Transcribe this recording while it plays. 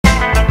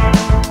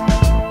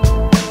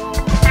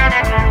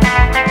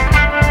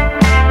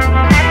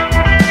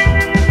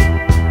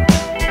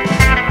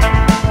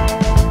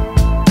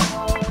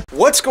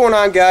What's going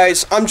on,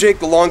 guys? I'm Jake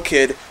the Lawn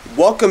Kid.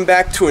 Welcome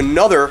back to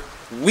another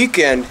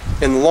weekend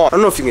in the lawn. I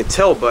don't know if you can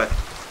tell, but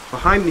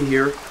behind me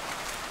here,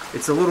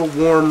 it's a little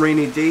warm,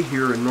 rainy day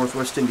here in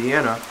northwest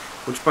Indiana,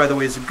 which, by the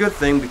way, is a good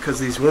thing because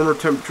these warmer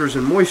temperatures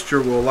and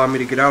moisture will allow me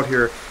to get out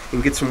here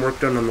and get some work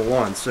done on the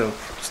lawn. So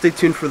stay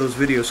tuned for those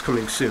videos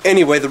coming soon.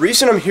 Anyway, the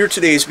reason I'm here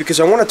today is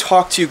because I want to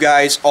talk to you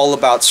guys all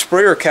about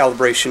sprayer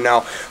calibration. Now,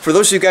 for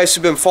those of you guys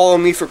who've been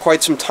following me for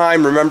quite some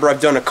time, remember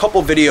I've done a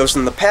couple videos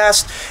in the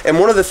past,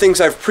 and one of the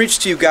things I've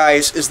preached to you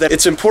guys is that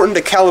it's important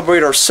to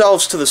calibrate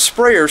ourselves to the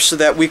sprayer so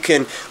that we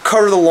can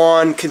cover the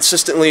lawn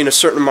consistently in a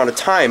certain amount of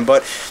time.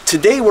 But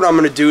today what I'm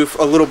going to do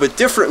a little bit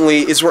differently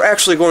is we're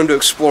actually going to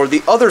explore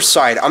the other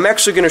side. I'm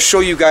actually going to show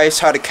you guys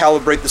how to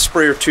calibrate the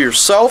sprayer to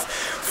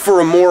yourself for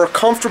a more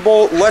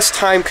comfortable, less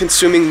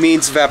time-consuming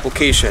means of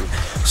application.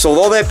 So with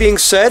all that being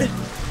said,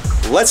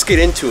 let's get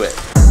into it.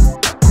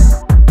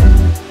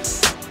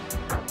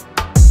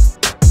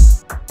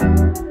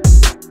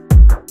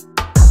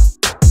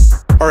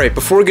 Alright,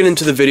 before we get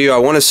into the video, I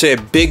want to say a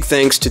big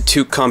thanks to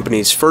two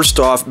companies. First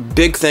off,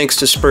 big thanks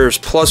to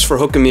Sprayers Plus for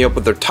hooking me up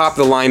with their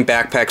top-of-the-line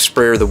backpack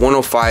sprayer, the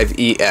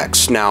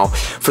 105EX. Now,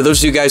 for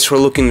those of you guys who are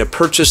looking to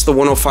purchase the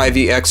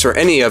 105EX or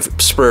any of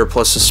Sprayer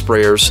Plus's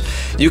sprayers,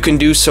 you can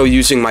do so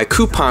using my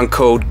coupon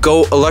code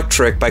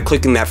GOELECTRIC by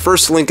clicking that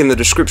first link in the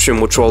description,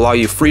 which will allow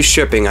you free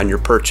shipping on your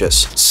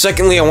purchase.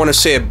 Secondly, I want to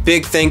say a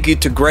big thank you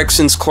to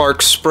Gregson's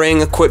Clark Spraying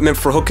Equipment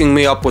for hooking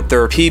me up with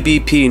their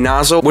PBP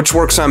nozzle, which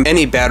works on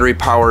any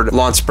battery-powered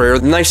lawn sprayer.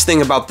 The nice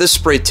thing about this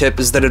spray tip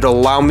is that it'll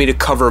allow me to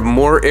cover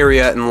more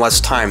area in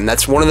less time.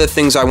 That's one of the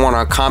things I want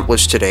to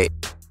accomplish today.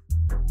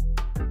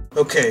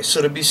 Okay,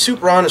 so to be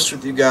super honest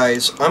with you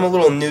guys, I'm a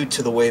little new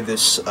to the way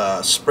this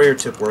sprayer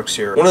tip works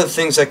here. One of the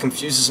things that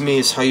confuses me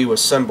is how you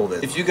assemble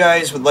it. If you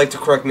guys would like to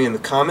correct me in the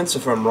comments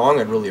if I'm wrong,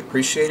 I'd really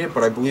appreciate it,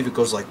 but I believe it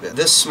goes like this.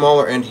 This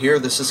smaller end here,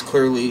 this is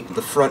clearly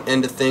the front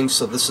end of things,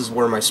 so this is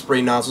where my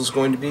spray nozzle is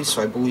going to be,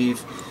 so I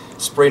believe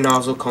spray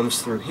nozzle comes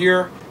through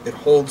here. It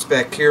holds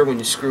back here when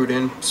you screw it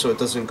in so it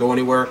doesn't go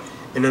anywhere.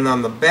 And then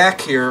on the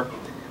back here,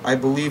 I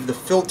believe the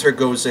filter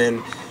goes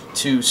in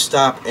to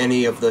stop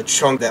any of the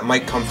chunk that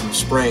might come from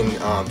spraying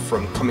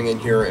from coming in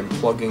here and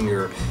plugging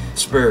your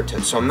sprayer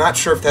tip. So I'm not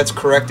sure if that's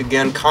correct.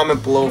 Again,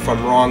 comment below if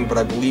I'm wrong, but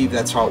I believe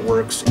that's how it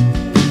works.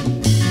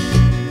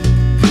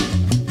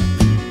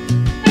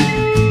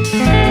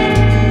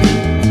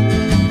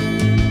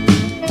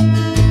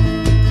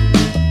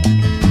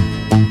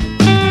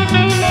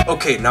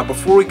 Okay, now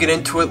before we get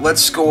into it,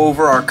 let's go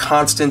over our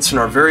constants and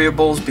our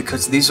variables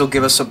because these will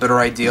give us a better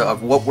idea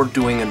of what we're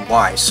doing and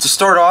why. So to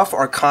start off,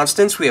 our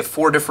constants, we have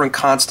 4 different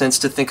constants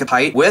to think of: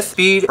 height, width,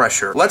 speed,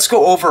 pressure. Let's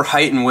go over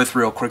height and width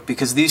real quick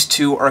because these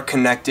two are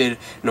connected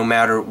no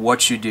matter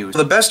what you do. So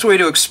the best way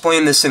to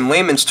explain this in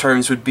layman's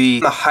terms would be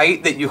the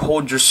height that you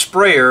hold your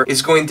sprayer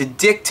is going to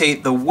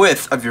dictate the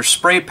width of your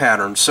spray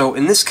pattern. So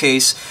in this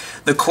case,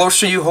 the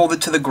closer you hold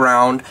it to the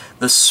ground,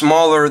 the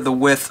smaller the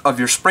width of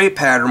your spray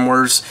pattern,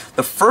 whereas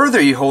the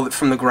further you hold it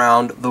from the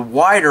ground, the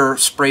wider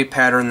spray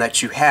pattern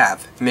that you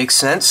have. Makes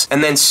sense?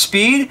 And then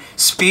speed.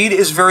 Speed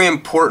is very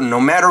important. No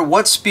matter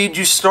what speed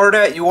you start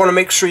at, you want to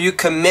make sure you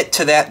commit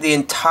to that the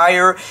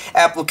entire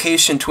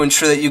application to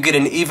ensure that you get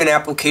an even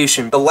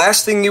application. The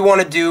last thing you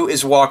want to do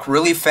is walk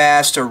really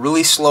fast or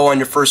really slow on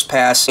your first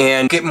pass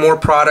and get more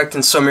product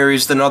in some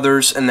areas than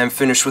others and then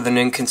finish with an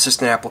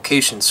inconsistent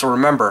application. So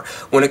remember,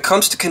 when it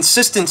comes to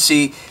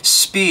consistency,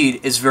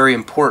 speed is very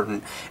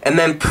important. And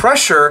then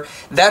pressure,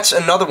 that's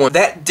another one.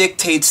 That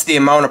dictates the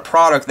amount of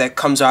product that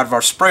comes out of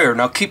our sprayer.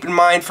 Now keep in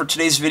mind, for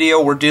today's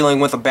video, we're dealing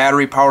with a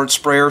battery-powered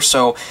sprayer,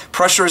 so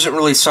pressure isn't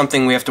really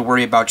something we have to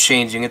worry about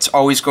changing. It's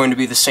always going to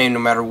be the same no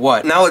matter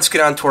what. Now let's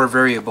get on to our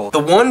variable. The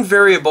one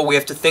variable we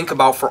have to think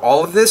about for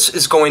all of this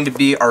is going to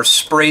be our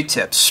spray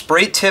tips.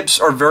 Spray tips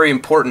are very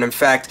important. In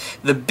fact,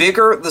 the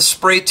bigger the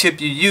spray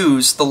tip you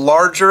use, the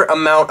larger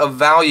amount of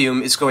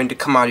volume is going to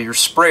come out of your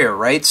sprayer,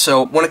 right?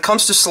 So when it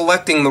comes to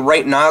selecting the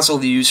right nozzle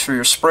to use for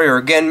your sprayer,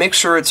 again, make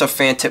sure it's a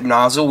fan tip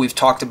nozzle. We've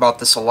talked about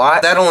this a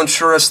lot. That'll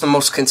ensure us the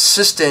most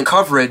consistent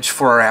coverage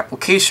for our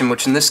application,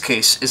 which in this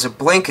case is a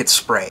blanket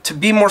spray. To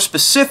be more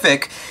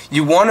specific,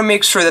 you want to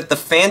make sure that the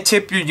fan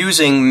tip you're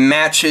using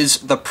matches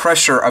the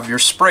pressure of your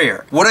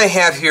sprayer. What I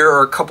have here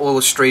are a couple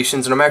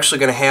illustrations, and I'm actually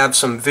going to have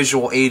some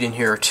visual aid in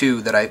here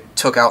too that I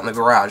took out in the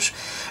garage.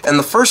 And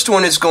the first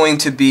one is going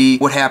to be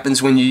what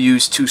happens when you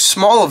use too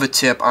small of a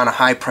tip on a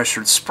high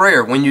pressured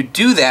sprayer. When you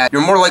do that,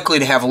 you're more likely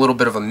to have a little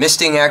bit of a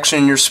misting action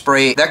in your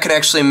spray. That can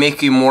actually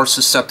make you more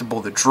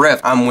susceptible to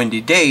drift on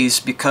windy days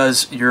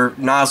because your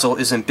nozzle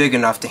isn't big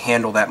enough to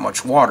handle that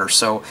much water.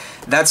 So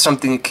that's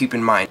something to keep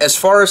in mind. As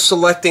far as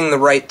selecting the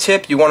right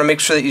tip, you want to make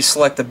sure that you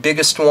select the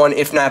biggest one,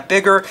 if not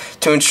bigger,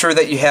 to ensure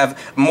that you have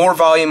more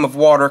volume of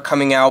water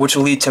coming out, which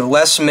will lead to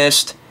less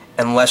mist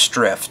and less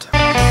drift.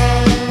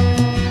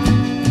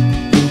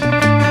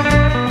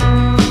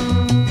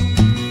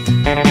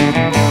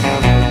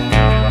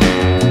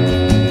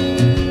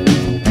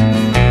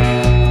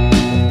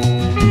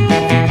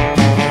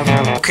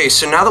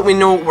 so now that we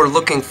know what we're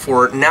looking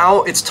for,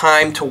 now it's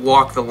time to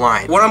walk the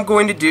line. What I'm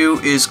going to do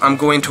is I'm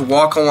going to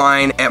walk a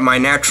line at my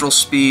natural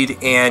speed,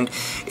 and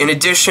in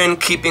addition,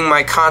 keeping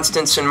my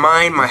constants in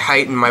mind, my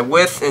height and my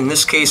width. In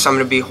this case, I'm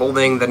going to be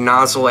holding the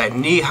nozzle at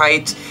knee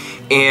height,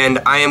 and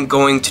I am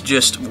going to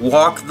just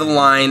walk the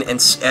line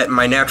and at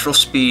my natural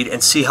speed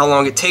and see how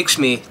long it takes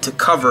me to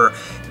cover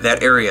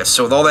that area.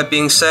 So with all that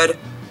being said,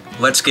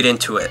 let's get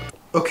into it.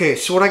 Okay,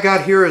 so what I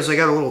got here is I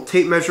got a little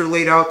tape measure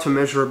laid out to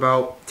measure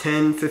about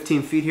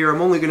 10-15 feet here.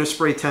 I'm only going to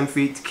spray 10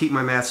 feet to keep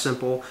my math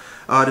simple.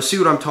 To see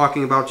what I'm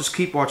talking about, just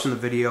keep watching the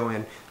video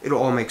and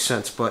it'll all make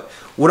sense. But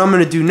what I'm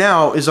going to do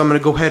now is I'm going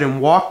to go ahead and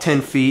walk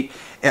 10 feet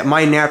at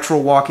my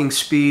natural walking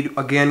speed.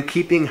 Again,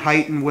 keeping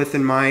height and width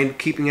in mind,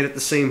 keeping it at the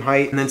same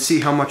height, and then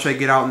see how much I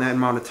get out in that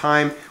amount of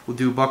time. We'll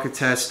do a bucket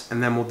test,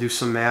 and then we'll do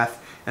some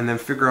math, and then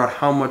figure out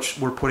how much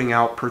we're putting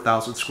out per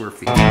 1,000 square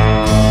feet.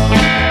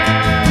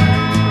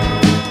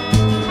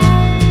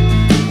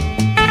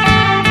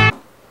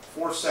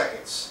 4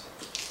 seconds.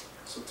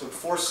 So it took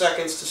 4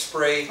 seconds to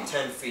spray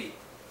 10 feet.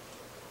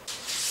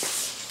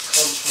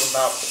 Comes from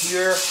about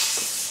here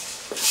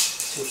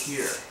to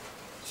here.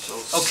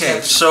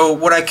 Okay, so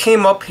what I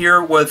came up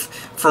here with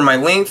for my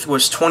length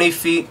was 20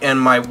 feet and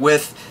my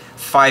width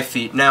 5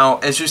 feet. Now,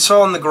 as you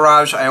saw in the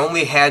garage, I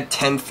only had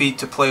 10 feet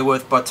to play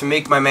with, but to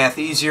make my math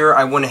easier,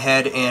 I went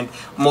ahead and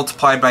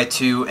multiplied by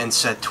 2 and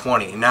said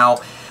 20. Now,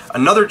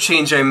 another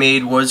change I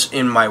made was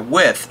in my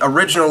width.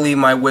 Originally,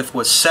 my width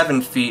was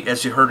 7 feet,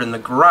 as you heard in the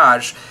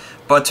garage,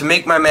 but to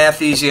make my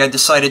math easy, I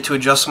decided to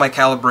adjust my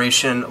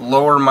calibration,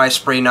 lower my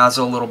spray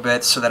nozzle a little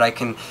bit so that I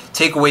can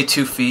take away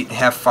 2 feet and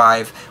have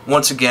 5,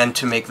 once again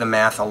to make the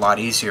math a lot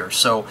easier.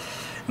 So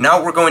now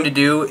what we're going to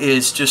do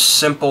is just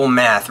simple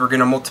math. We're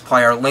going to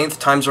multiply our length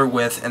times our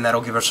width, and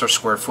that'll give us our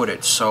square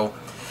footage. So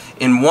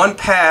in one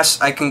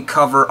pass, I can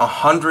cover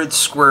 100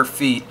 square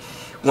feet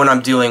when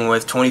I'm dealing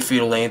with 20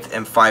 feet of length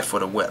and 5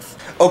 foot of width.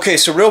 Okay,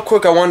 so real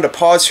quick, I wanted to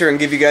pause here and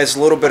give you guys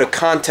a little bit of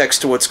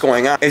context to what's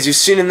going on. As you've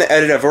seen in the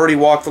edit, I've already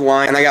walked the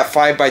line, and I got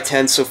 5 by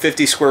 10, so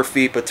 50 square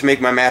feet, but to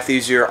make my math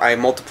easier, I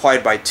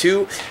multiplied by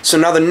 2. So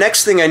now the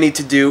next thing I need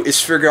to do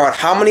is figure out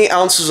how many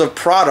ounces of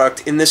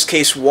product, in this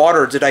case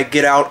water, did I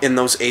get out in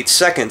those 8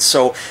 seconds.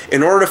 So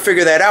in order to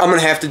figure that out, I'm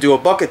going to have to do a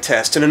bucket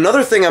test. And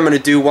another thing I'm going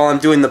to do while I'm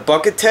doing the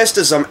bucket test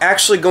is I'm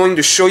actually going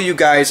to show you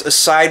guys a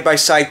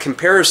side-by-side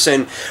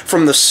comparison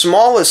from the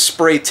smallest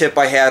spray tip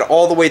I had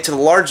all the way to the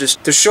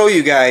largest, to show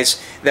you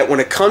guys that when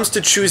it comes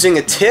to choosing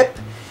a tip,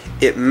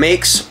 it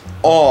makes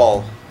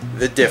all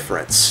the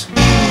difference.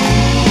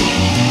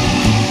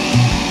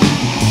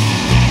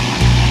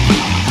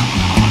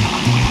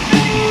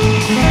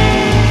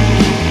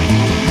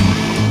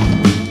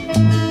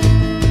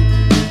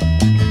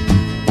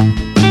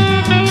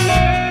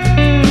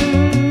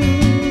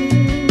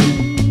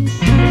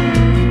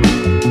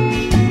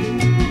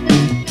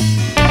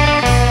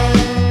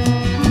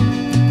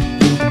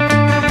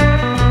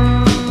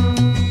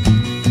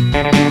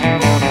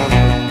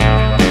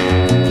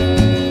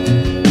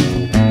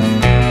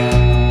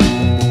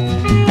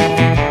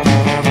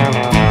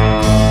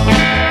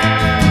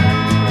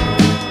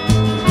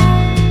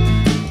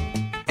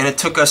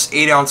 Took us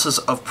 8 ounces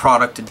of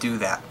product to do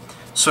that.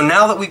 So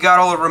now that we got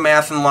all of our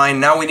math in line,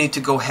 now we need to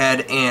go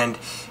ahead and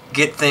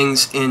get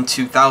things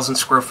into 1,000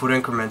 square foot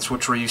increments,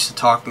 which we're used to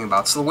talking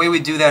about. So the way we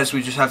do that is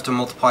we just have to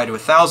multiply to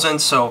 1,000.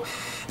 So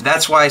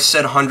that's why I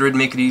said 100,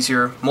 make it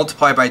easier.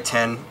 Multiply by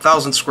 10,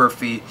 1,000 square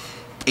feet,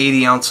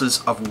 80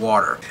 ounces of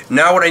water.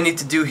 Now what I need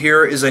to do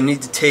here is I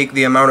need to take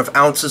the amount of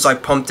ounces I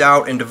pumped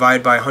out and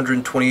divide by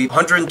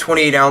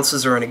 128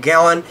 ounces are in a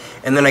gallon,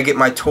 and then I get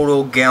my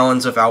total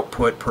gallons of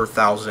output per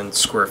 1,000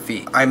 square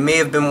feet. I may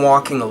have been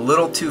walking a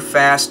little too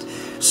fast,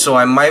 so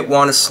I might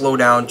want to slow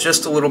down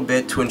just a little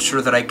bit to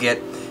ensure that I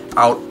get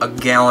out a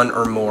gallon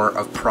or more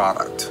of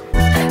product.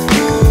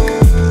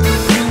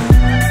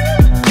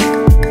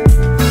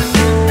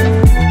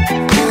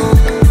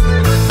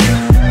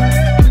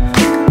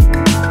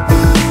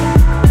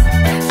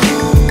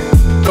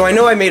 So I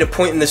know I made a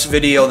point in this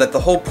video that the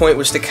whole point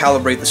was to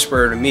calibrate the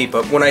sprayer to me,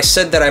 but when I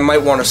said that I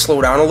might want to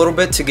slow down a little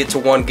bit to get to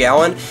 1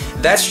 gallon,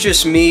 that's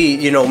just me,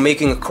 you know,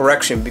 making a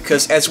correction,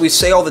 because as we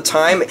say all the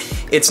time,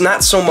 it's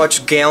not so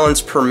much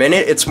gallons per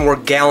minute, it's more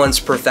gallons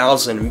per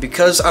 1,000. And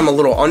because I'm a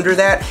little under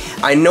that,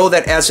 I know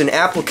that as an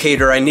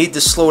applicator, I need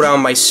to slow down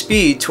my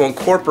speed to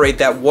incorporate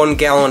that 1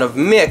 gallon of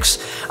mix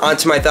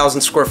onto my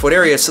 1,000 square foot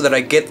area so that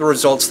I get the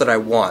results that I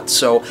want.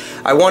 So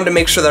I wanted to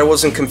make sure that I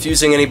wasn't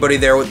confusing anybody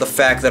there with the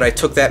fact that I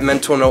took that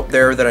mental note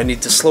there that I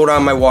need to slow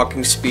down my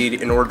walking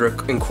speed in order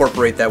to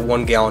incorporate that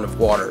 1 gallon of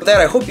water. With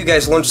that, I hope you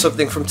guys learned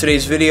something from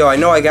today's video. I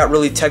know I got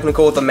really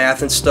technical with the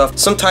math and stuff.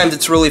 Sometimes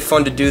it's really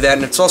fun to do that,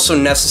 and it's also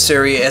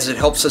necessary as it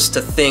helps us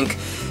to think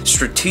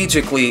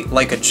strategically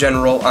like a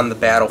general on the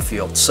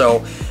battlefield.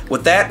 So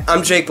with that,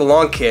 I'm Jake the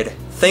Lawn Kid.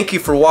 Thank you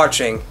for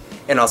watching,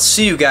 and I'll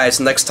see you guys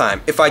next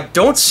time. If I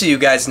don't see you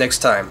guys next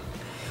time,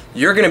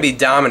 you're gonna be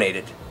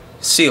dominated.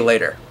 See you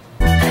later.